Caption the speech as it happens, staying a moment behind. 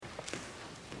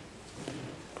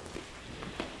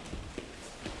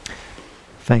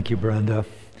Thank you, Brenda.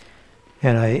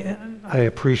 And I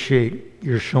appreciate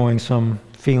your showing some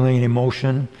feeling,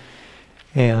 emotion,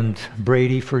 and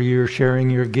Brady for your sharing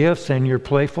your gifts and your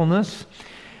playfulness.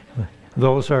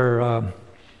 Those are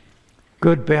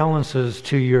good balances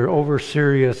to your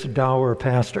over-serious dour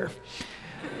pastor.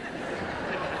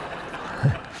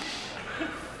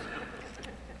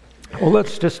 Well,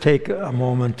 let's just take a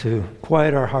moment to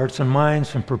quiet our hearts and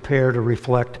minds and prepare to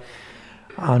reflect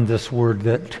on this word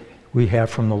that we have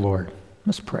from the Lord.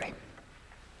 Let's pray.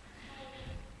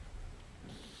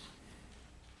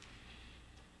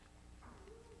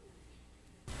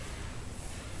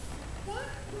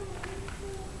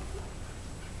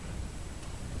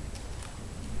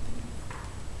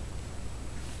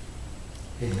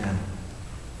 Amen.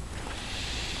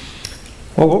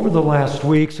 Well, over the last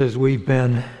weeks, as we've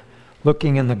been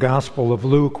looking in the Gospel of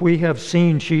Luke, we have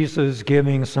seen Jesus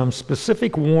giving some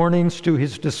specific warnings to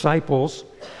his disciples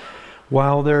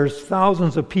while there's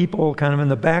thousands of people kind of in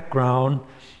the background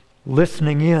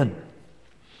listening in.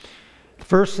 The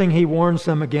first thing he warns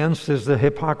them against is the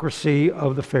hypocrisy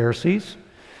of the Pharisees.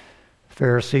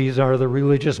 Pharisees are the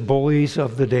religious bullies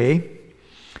of the day.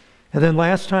 And then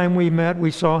last time we met, we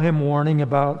saw him warning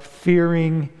about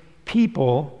fearing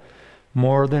people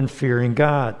more than fearing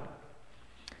God.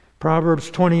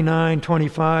 Proverbs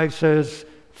 29:25 says,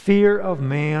 "Fear of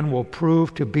man will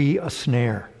prove to be a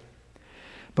snare,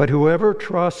 but whoever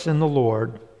trusts in the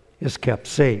Lord is kept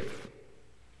safe."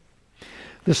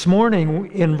 This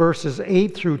morning, in verses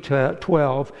 8 through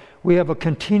 12, we have a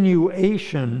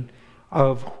continuation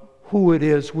of who it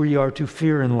is we are to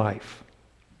fear in life.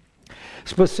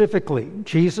 Specifically,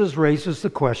 Jesus raises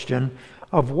the question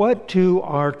of what do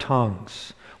our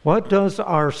tongues, what does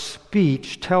our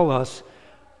speech tell us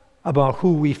about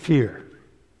who we fear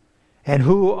and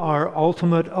who our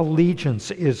ultimate allegiance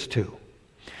is to?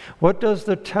 What does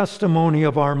the testimony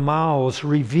of our mouths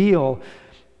reveal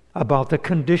about the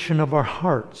condition of our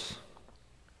hearts?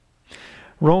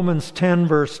 Romans 10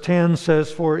 verse 10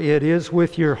 says, "For it is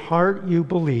with your heart you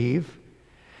believe,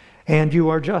 and you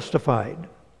are justified,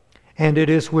 and it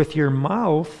is with your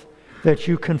mouth that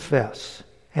you confess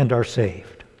and are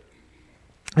saved."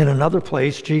 In another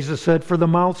place, Jesus said, "For the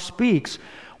mouth speaks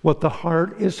what the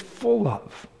heart is full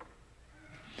of."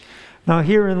 Now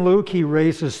here in Luke, he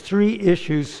raises three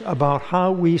issues about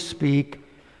how we speak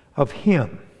of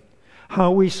him,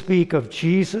 how we speak of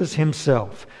Jesus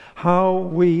himself, how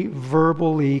we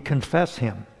verbally confess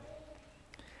him.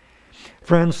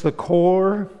 Friends, the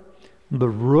core, the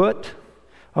root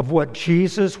of what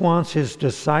Jesus wants his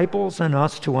disciples and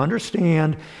us to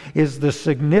understand is the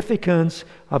significance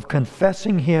of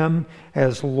confessing him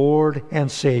as Lord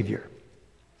and Savior,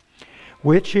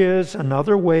 which is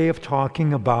another way of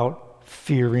talking about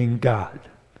fearing God.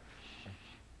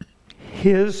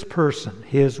 His person,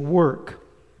 his work,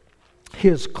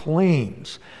 his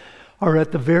claims are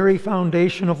at the very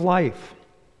foundation of life.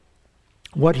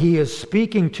 What he is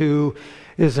speaking to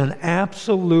is an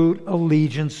absolute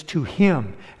allegiance to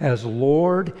him as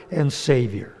Lord and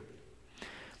Savior.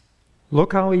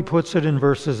 Look how he puts it in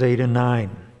verses 8 and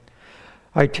 9.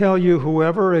 "I tell you,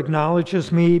 whoever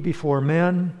acknowledges me before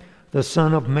men, the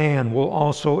Son of Man will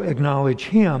also acknowledge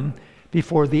him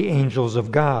before the angels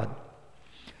of God.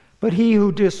 But he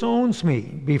who disowns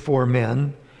me before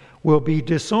men will be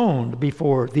disowned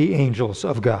before the angels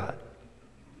of God."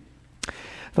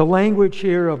 The language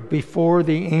here of "before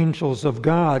the angels of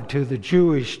God" to the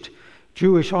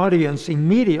Jewish audience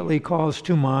immediately calls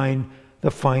to mind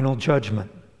the final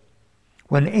judgment,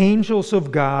 when angels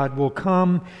of God will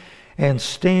come and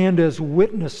stand as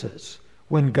witnesses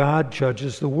when God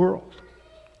judges the world.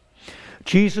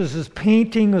 Jesus is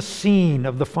painting a scene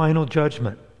of the final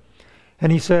judgment.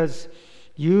 And he says,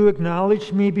 "You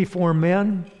acknowledge me before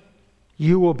men,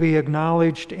 you will be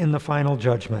acknowledged in the final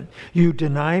judgment. You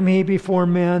deny me before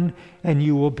men, and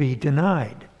you will be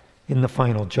denied in the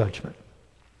final judgment."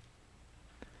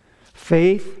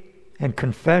 Faith and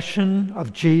confession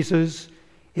of Jesus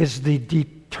is the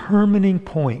determining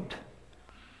point,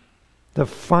 the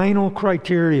final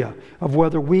criteria of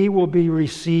whether we will be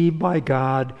received by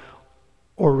God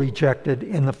or rejected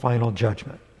in the final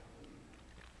judgment.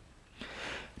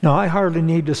 Now, I hardly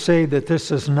need to say that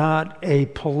this is not a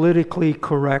politically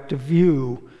correct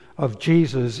view of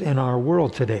Jesus in our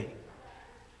world today.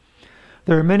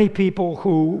 There are many people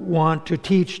who want to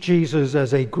teach Jesus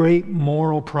as a great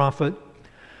moral prophet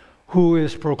who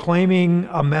is proclaiming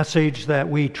a message that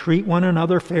we treat one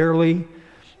another fairly,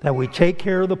 that we take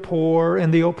care of the poor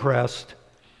and the oppressed,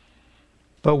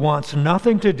 but wants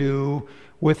nothing to do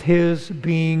with his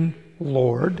being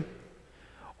Lord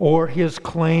or his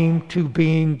claim to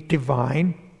being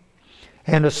divine,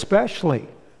 and especially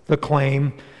the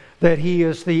claim that he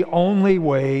is the only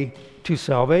way to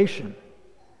salvation.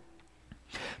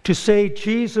 To say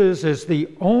Jesus is the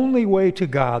only way to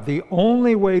God, the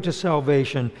only way to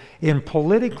salvation, in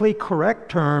politically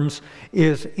correct terms,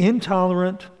 is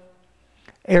intolerant,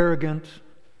 arrogant,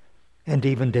 and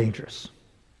even dangerous.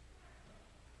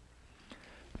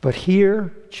 But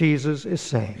here, Jesus is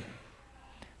saying,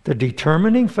 the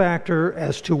determining factor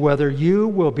as to whether you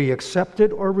will be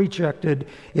accepted or rejected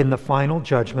in the final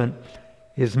judgment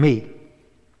is me.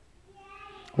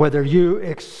 Whether you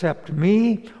accept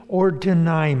me or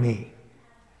deny me.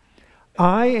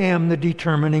 I am the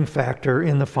determining factor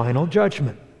in the final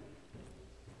judgment.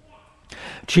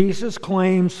 Jesus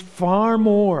claims far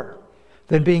more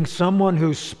than being someone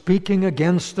who's speaking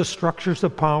against the structures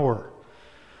of power,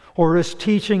 or is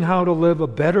teaching how to live a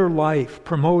better life,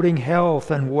 promoting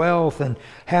health and wealth and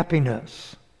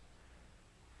happiness.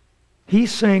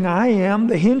 He's saying, I am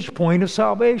the hinge point of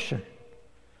salvation.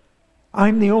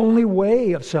 I'm the only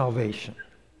way of salvation.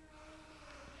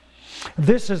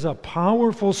 This is a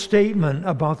powerful statement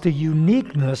about the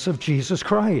uniqueness of Jesus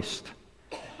Christ.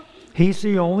 He's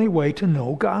the only way to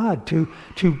know God, to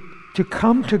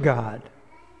come to God.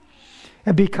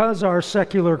 And because our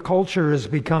secular culture is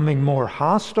becoming more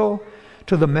hostile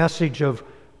to the message of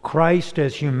Christ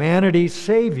as humanity's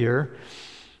Savior,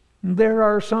 there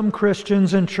are some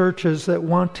Christians and churches that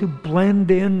want to blend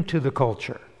into the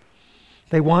culture.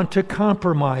 They want to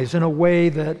compromise in a way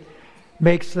that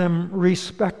makes them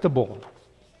respectable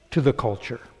to the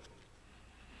culture.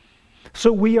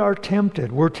 So we are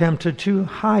tempted. We're tempted to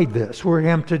hide this. We're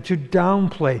tempted to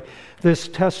downplay this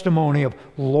testimony of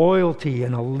loyalty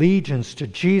and allegiance to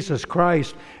Jesus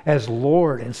Christ as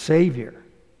Lord and Savior.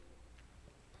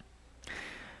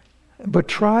 But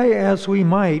try as we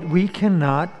might, we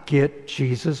cannot get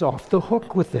Jesus off the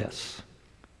hook with this.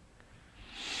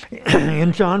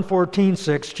 In John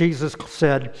 14:6, Jesus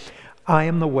said, I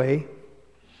am the way,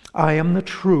 I am the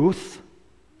truth,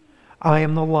 I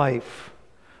am the life.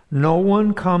 No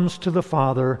one comes to the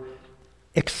Father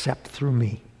except through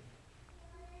me.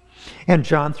 And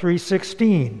John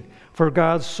 3:16, for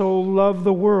God so loved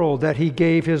the world that he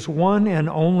gave his one and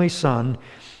only Son,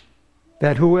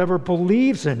 that whoever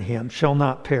believes in him shall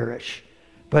not perish,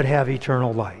 but have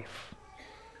eternal life.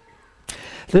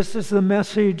 This is the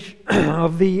message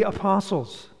of the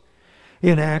apostles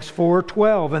in Acts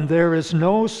 4:12, and there is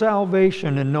no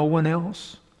salvation in no one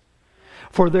else.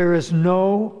 For there is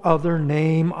no other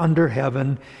name under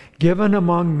heaven given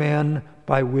among men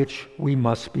by which we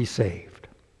must be saved.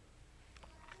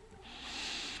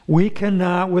 We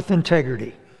cannot, with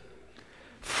integrity,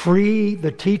 free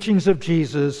the teachings of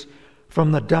Jesus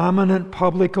from the dominant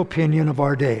public opinion of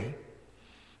our day.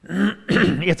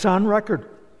 It's on record.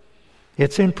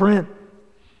 It's in print.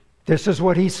 This is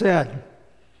what he said.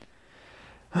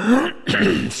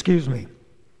 Excuse me.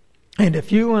 And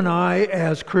if you and I,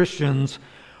 as Christians,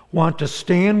 want to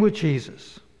stand with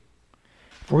Jesus,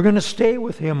 if we're going to stay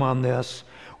with him on this,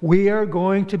 we are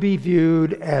going to be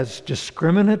viewed as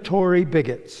discriminatory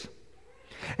bigots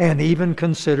and even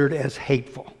considered as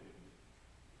hateful.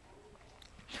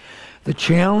 The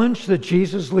challenge that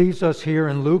Jesus leaves us here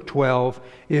in Luke 12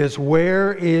 is,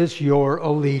 where is your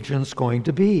allegiance going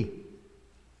to be?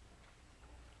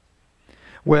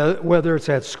 Whether it's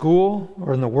at school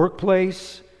or in the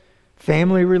workplace,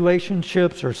 family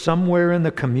relationships, or somewhere in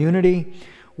the community,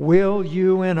 will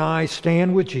you and I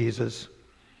stand with Jesus,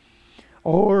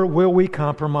 or will we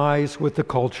compromise with the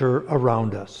culture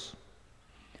around us?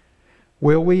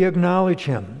 Will we acknowledge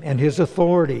him and his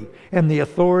authority and the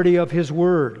authority of his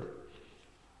word?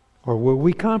 Or will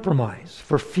we compromise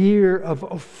for fear of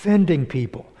offending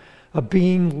people, of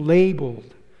being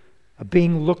labeled, of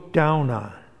being looked down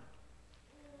on?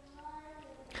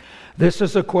 This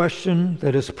is a question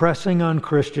that is pressing on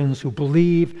Christians who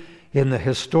believe in the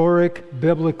historic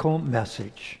biblical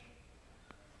message.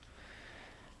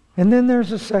 And then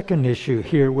there's a second issue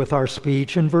here with our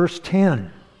speech in verse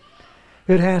 10.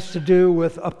 It has to do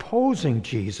with opposing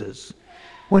Jesus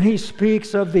when he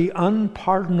speaks of the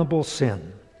unpardonable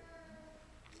sin.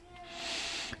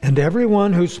 And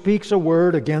everyone who speaks a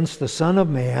word against the Son of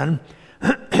Man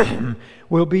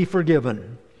will be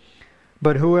forgiven.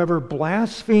 But whoever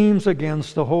blasphemes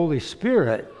against the Holy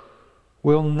Spirit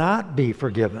will not be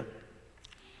forgiven.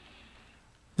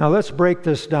 Now let's break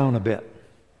this down a bit.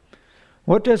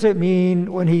 What does it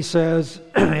mean when he says,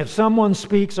 if someone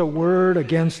speaks a word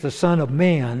against the Son of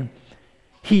Man,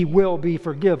 he will be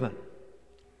forgiven?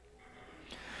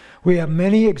 We have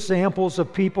many examples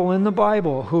of people in the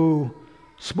Bible who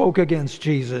spoke against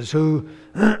Jesus, who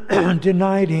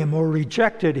denied him or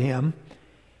rejected him,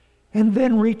 and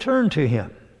then returned to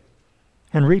him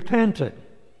and repented.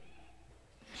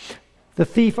 The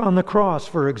thief on the cross,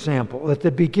 for example, at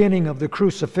the beginning of the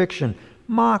crucifixion,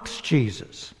 mocks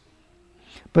Jesus.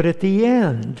 But at the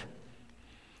end,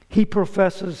 he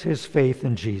professes his faith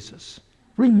in Jesus.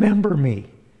 Remember me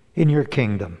in your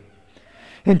kingdom.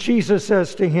 And Jesus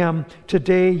says to him,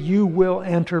 today you will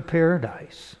enter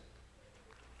paradise.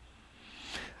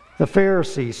 The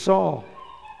Pharisee, Saul,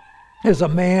 is a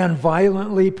man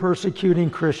violently persecuting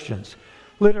Christians,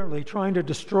 literally trying to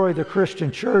destroy the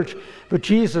Christian church, but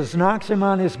Jesus knocks him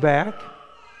on his back,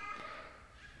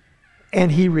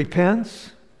 and he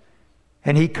repents,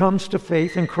 and he comes to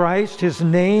faith in Christ. His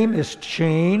name is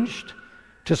changed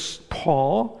to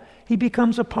Paul. He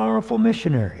becomes a powerful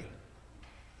missionary.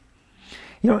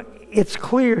 It's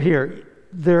clear here,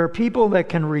 there are people that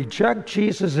can reject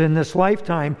Jesus in this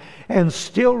lifetime and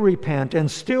still repent and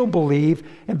still believe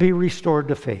and be restored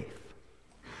to faith.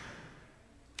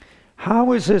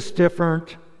 How is this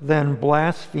different than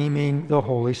blaspheming the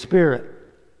Holy Spirit?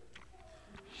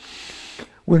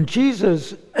 When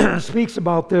Jesus speaks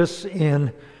about this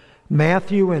in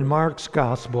Matthew and Mark's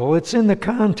gospel, it's in the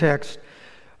context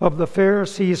of the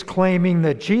Pharisees claiming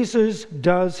that Jesus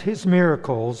does his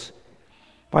miracles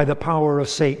by the power of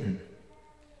Satan.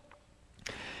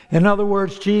 In other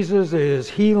words, Jesus is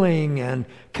healing and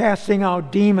casting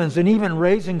out demons and even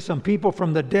raising some people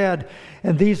from the dead.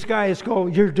 And these guys go,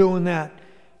 you're doing that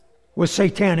with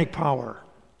satanic power.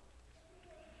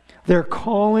 They're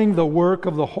calling the work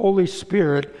of the Holy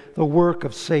Spirit the work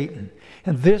of Satan.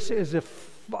 And this is a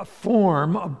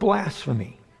form of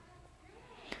blasphemy.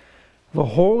 The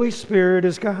Holy Spirit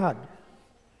is God.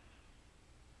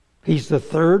 He's the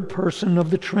third person of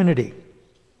the Trinity.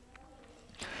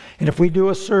 And if we do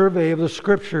a survey of the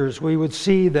Scriptures, we would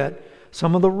see that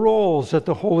some of the roles that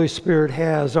the Holy Spirit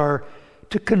has are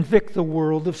to convict the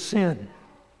world of sin.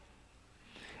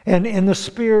 And the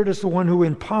Spirit is the one who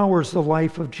empowers the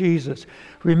life of Jesus.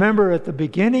 Remember, at the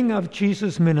beginning of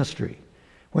Jesus' ministry,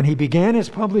 when he began his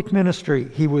public ministry,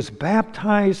 he was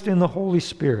baptized in the Holy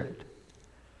Spirit.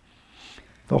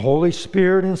 The Holy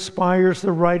Spirit inspires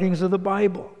the writings of the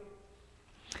Bible.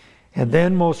 And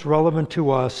then, most relevant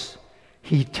to us,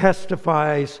 he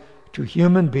testifies to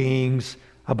human beings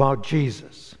about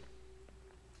Jesus.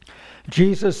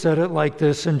 Jesus said it like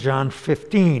this in John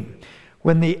 15.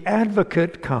 When the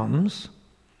advocate comes,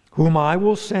 whom I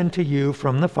will send to you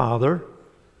from the Father,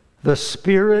 the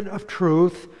Spirit of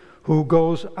truth who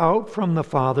goes out from the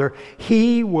Father,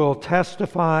 he will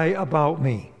testify about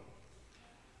me.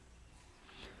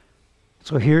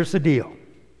 So here's the deal.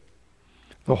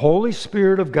 The Holy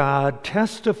Spirit of God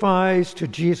testifies to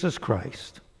Jesus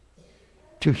Christ,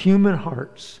 to human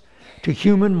hearts, to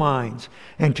human minds,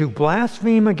 and to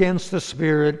blaspheme against the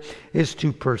Spirit is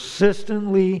to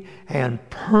persistently and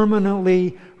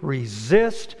permanently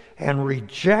resist and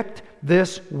reject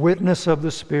this witness of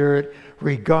the Spirit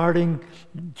regarding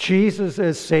Jesus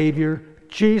as Savior,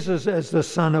 Jesus as the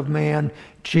Son of Man,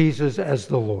 Jesus as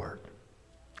the Lord.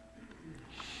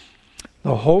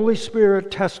 The Holy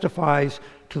Spirit testifies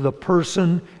to the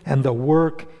person and the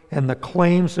work and the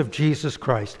claims of Jesus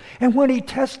Christ. And what he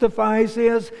testifies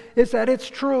is that it's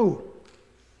true.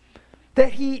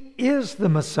 That he is the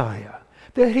Messiah.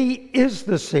 That he is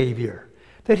the Savior.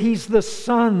 That he's the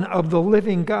Son of the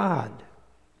living God.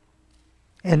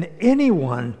 And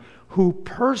anyone who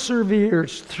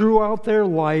perseveres throughout their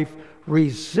life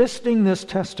resisting this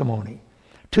testimony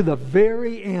to the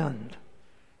very end,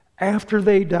 after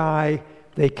they die,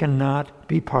 they cannot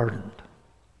be pardoned.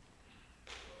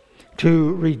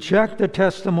 To reject the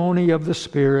testimony of the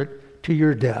Spirit to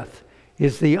your death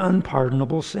is the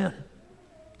unpardonable sin.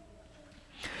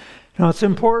 Now, it's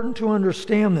important to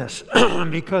understand this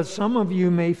because some of you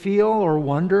may feel or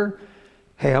wonder,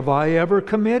 have I ever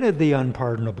committed the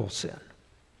unpardonable sin?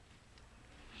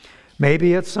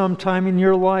 Maybe at some time in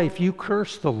your life you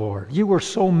cursed the Lord. You were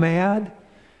so mad,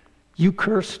 you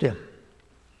cursed him.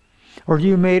 Or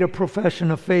you made a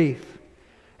profession of faith,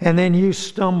 and then you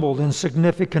stumbled in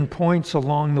significant points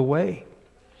along the way.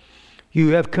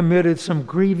 You have committed some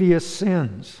grievous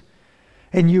sins,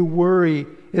 and you worry,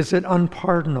 is it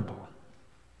unpardonable?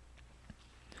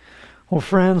 Well,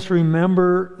 friends,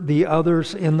 remember the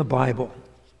others in the Bible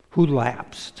who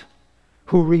lapsed,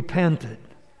 who repented,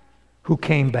 who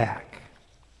came back.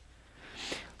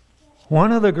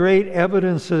 One of the great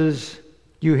evidences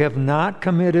you have not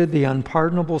committed the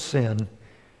unpardonable sin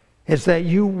is that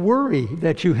you worry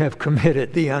that you have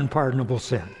committed the unpardonable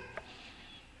sin.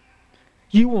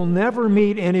 You will never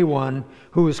meet anyone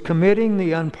who is committing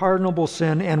the unpardonable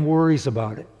sin and worries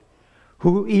about it,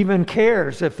 who even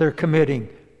cares if they're committing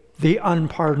the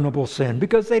unpardonable sin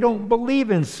because they don't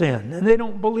believe in sin and they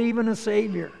don't believe in a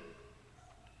Savior.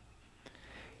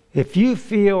 If you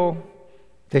feel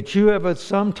that you have at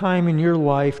some time in your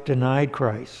life denied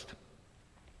Christ,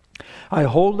 I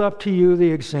hold up to you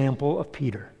the example of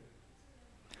Peter,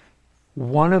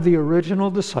 one of the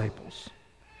original disciples,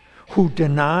 who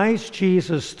denies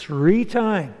Jesus 3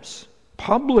 times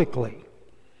publicly,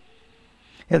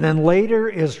 and then later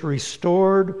is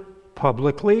restored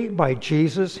publicly by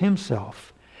Jesus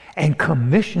himself and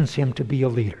commissions him to be a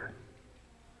leader.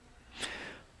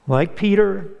 Like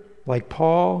Peter, like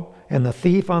Paul, and the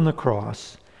thief on the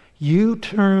cross, you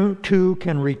too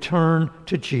can return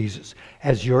to Jesus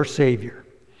as your Savior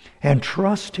and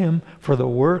trust him for the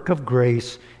work of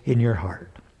grace in your heart.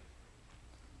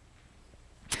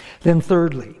 Then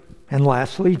thirdly, and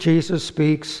lastly, Jesus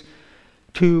speaks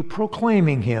to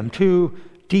proclaiming him, to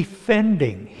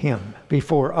defending him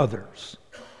before others.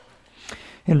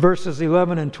 In verses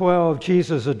 11 and 12,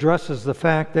 Jesus addresses the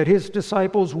fact that his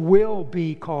disciples will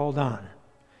be called on,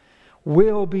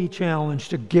 will be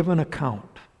challenged to give an account,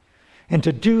 and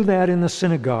to do that in the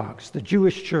synagogues, the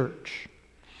Jewish church.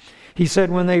 He said,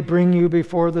 when they bring you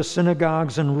before the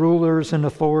synagogues and rulers and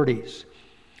authorities,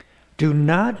 do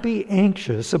not be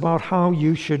anxious about how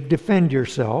you should defend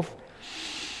yourself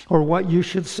or what you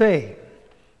should say,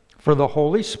 for the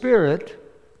Holy Spirit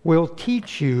will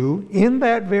teach you in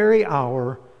that very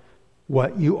hour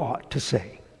what you ought to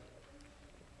say.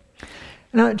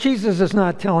 Now, Jesus is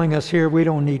not telling us here we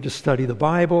don't need to study the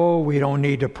Bible, we don't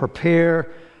need to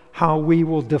prepare how we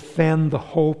will defend the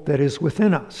hope that is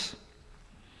within us.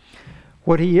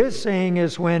 What he is saying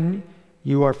is when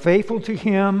you are faithful to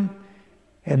him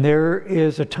and there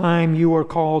is a time you are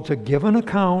called to give an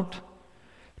account,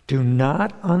 do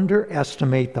not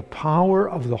underestimate the power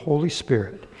of the Holy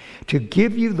Spirit to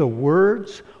give you the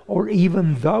words or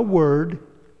even the word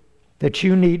that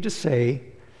you need to say,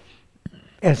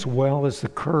 as well as the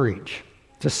courage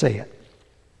to say it.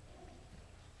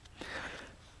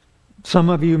 Some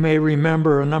of you may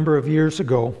remember a number of years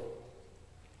ago,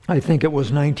 I think it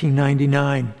was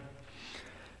 1999,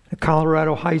 at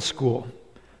Colorado High School.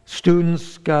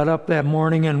 Students got up that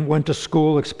morning and went to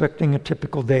school expecting a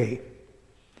typical day.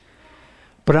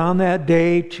 But on that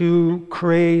day, 2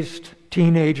 crazed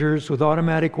teenagers with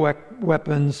automatic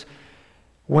weapons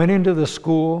went into the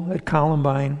school at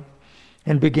Columbine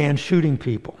and began shooting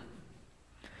people.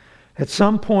 At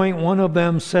some point, one of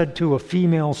them said to a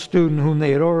female student whom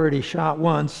they had already shot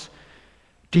once,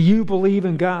 "Do you believe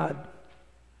in God?"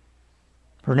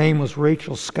 Her name was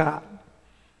Rachel Scott.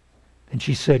 And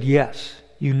she said, "Yes,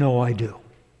 you know I do."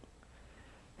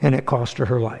 And it cost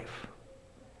her life.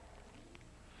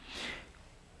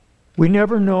 We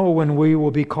never know when we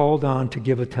will be called on to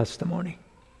give a testimony.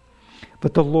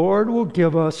 But the Lord will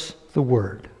give us the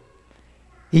word.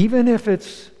 Even if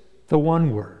it's the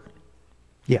one word.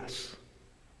 Yes.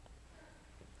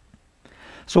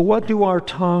 So what do our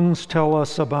tongues tell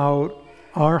us about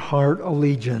our heart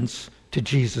allegiance to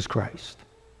Jesus Christ?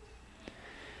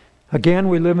 Again,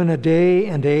 we live in a day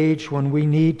and age when we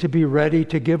need to be ready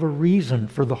to give a reason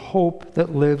for the hope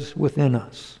that lives within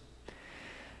us.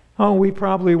 Oh, we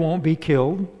probably won't be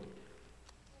killed,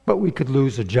 but we could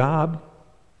lose a job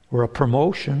or a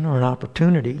promotion or an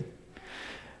opportunity.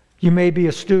 You may be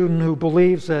a student who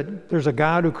believes that there's a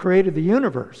God who created the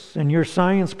universe and your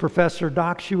science professor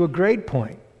docks you a grade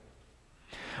point.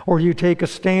 Or you take a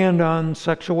stand on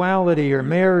sexuality or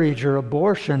marriage or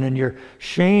abortion and you're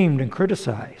shamed and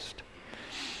criticized.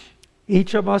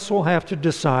 Each of us will have to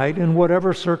decide in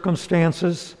whatever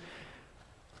circumstances,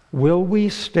 will we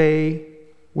stay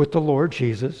with the Lord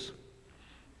Jesus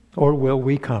or will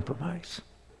we compromise?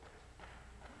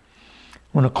 I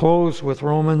want to close with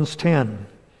Romans 10.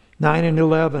 9 and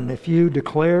 11, if you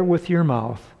declare with your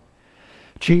mouth,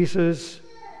 Jesus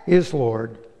is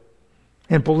Lord,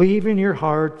 and believe in your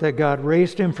heart that God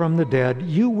raised him from the dead,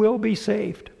 you will be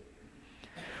saved.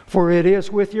 For it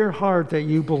is with your heart that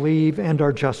you believe and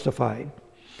are justified,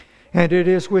 and it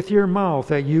is with your mouth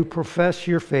that you profess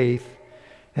your faith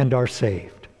and are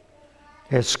saved.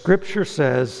 As Scripture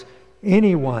says,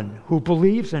 anyone who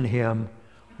believes in him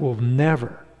will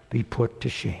never be put to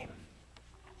shame.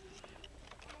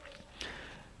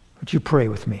 Would you pray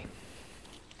with me?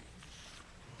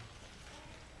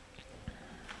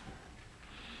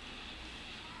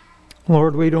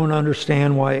 Lord, we don't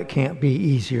understand why it can't be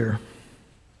easier,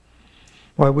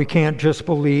 why we can't just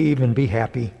believe and be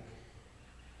happy.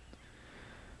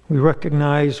 We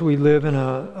recognize we live in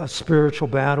a spiritual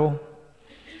battle,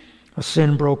 a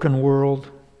sin-broken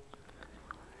world,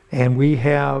 and we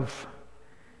have,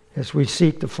 as we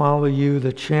seek to follow you,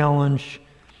 the challenge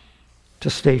to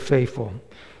stay faithful.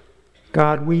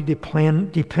 God, we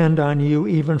depend on you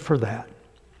even for that.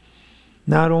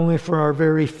 Not only for our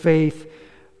very faith,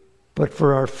 but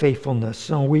for our faithfulness.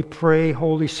 So we pray,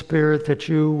 Holy Spirit, that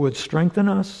you would strengthen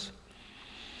us.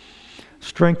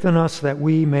 Strengthen us that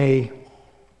we may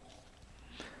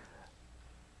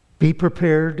be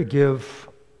prepared to give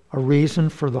a reason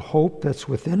for the hope that's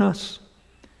within us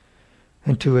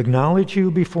and to acknowledge you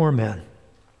before men,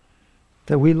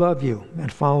 that we love you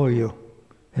and follow you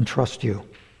and trust you.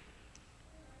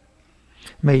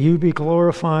 May you be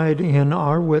glorified in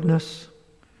our witness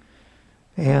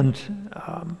and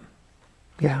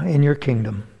in your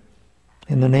kingdom.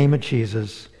 In the name of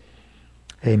Jesus,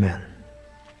 amen.